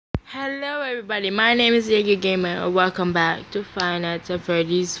Hello everybody, my name is YOUUU Gamer and welcome back to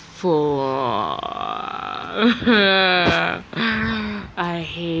FNAF4. I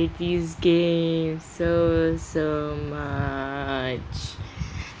hate these games so much.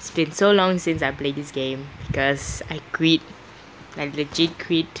 It's been so long since I played this game because I quit. I legit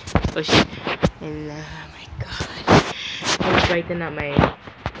quit. Oh shit. And oh my god. Let's brighten up my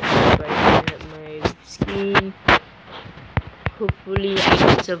screen. Hopefully I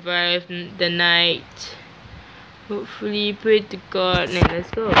can survive the night. Hopefully, pray to God. Now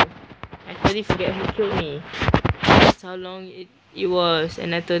let's go. I totally forget who killed me. That's how long it was,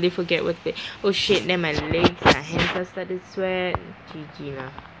 and I totally forget what the. Oh shit! Then my legs, my hands are started to sweat. GG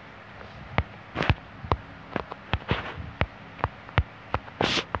lah.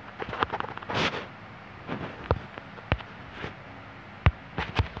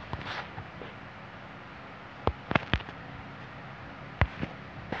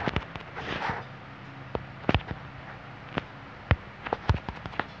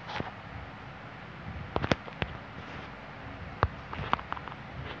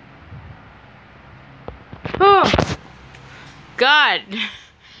 Oh God!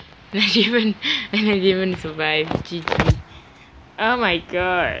 And I didn't even survive. GG. Oh my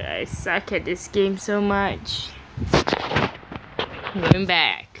God! I suck at this game so much. Going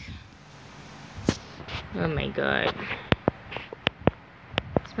back. Oh my God.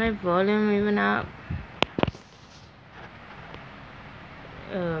 Is my volume even up?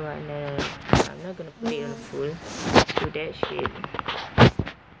 Oh no. I'm not gonna put it on full. Do that shit.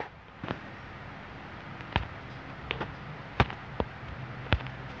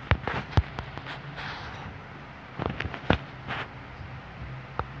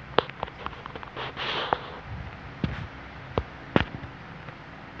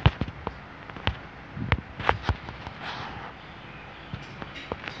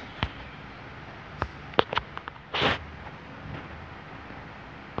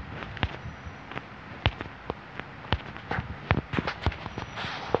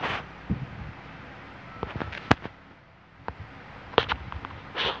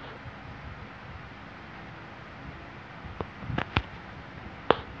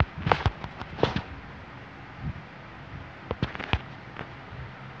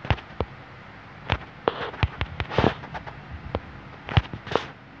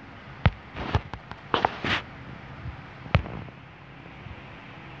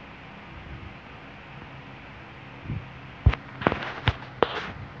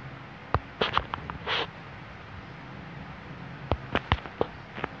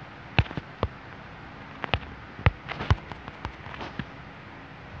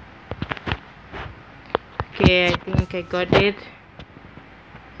 Okay, I think I got it.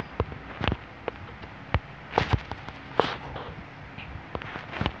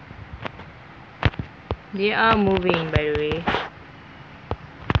 They are moving, by the way.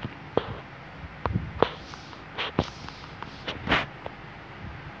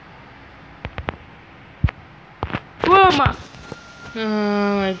 Whoa,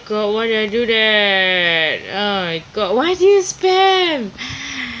 oh my God, why did I do that? Oh my God, why do you spam?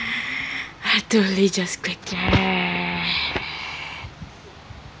 I totally just clicked that.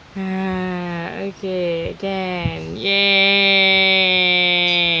 Okay, again. Yay!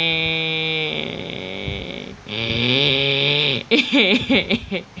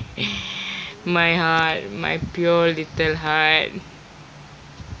 My heart, my pure little heart.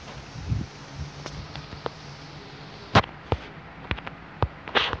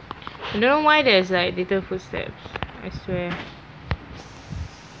 I don't know why there's like little footsteps. I swear.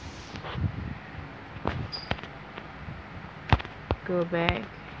 Go back.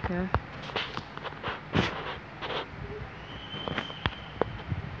 Yeah.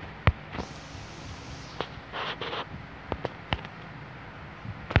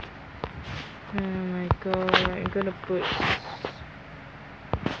 Oh my God, I'm gonna put.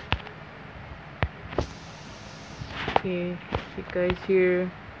 Okay, you guys here.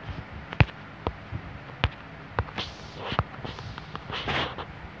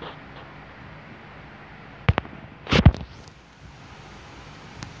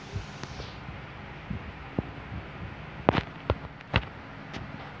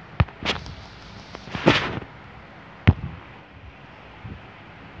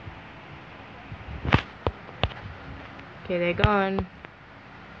 Okay, they're gone.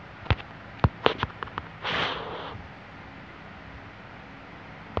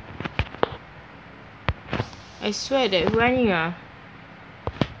 I swear they're running.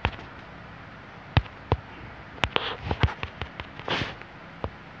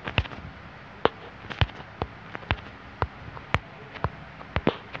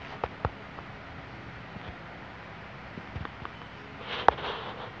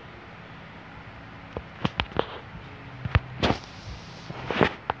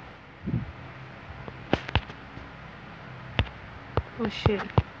 Oh shit.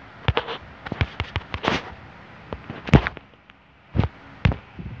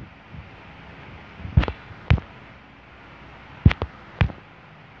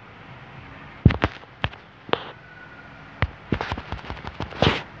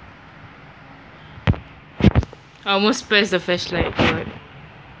 I almost pressed the flashlight, but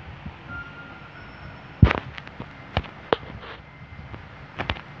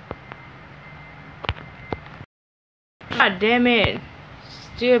god damn it.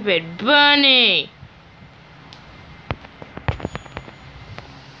 Stupid bunny.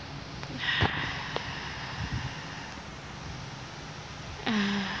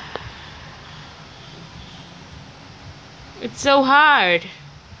 It's so hard.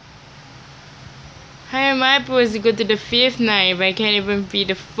 How am I supposed to go to the 5th night if I can't even beat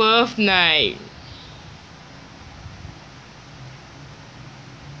the 4th night?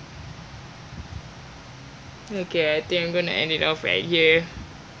 Okay, I think I'm gonna end it off right here.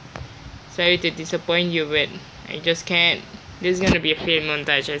 Sorry to disappoint you, but I just can't. This is gonna be a fail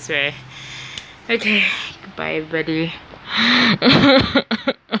montage, I swear. Okay, goodbye everybody.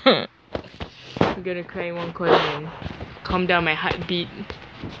 I'm gonna cry one corner and calm down my heartbeat.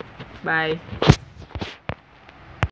 Bye.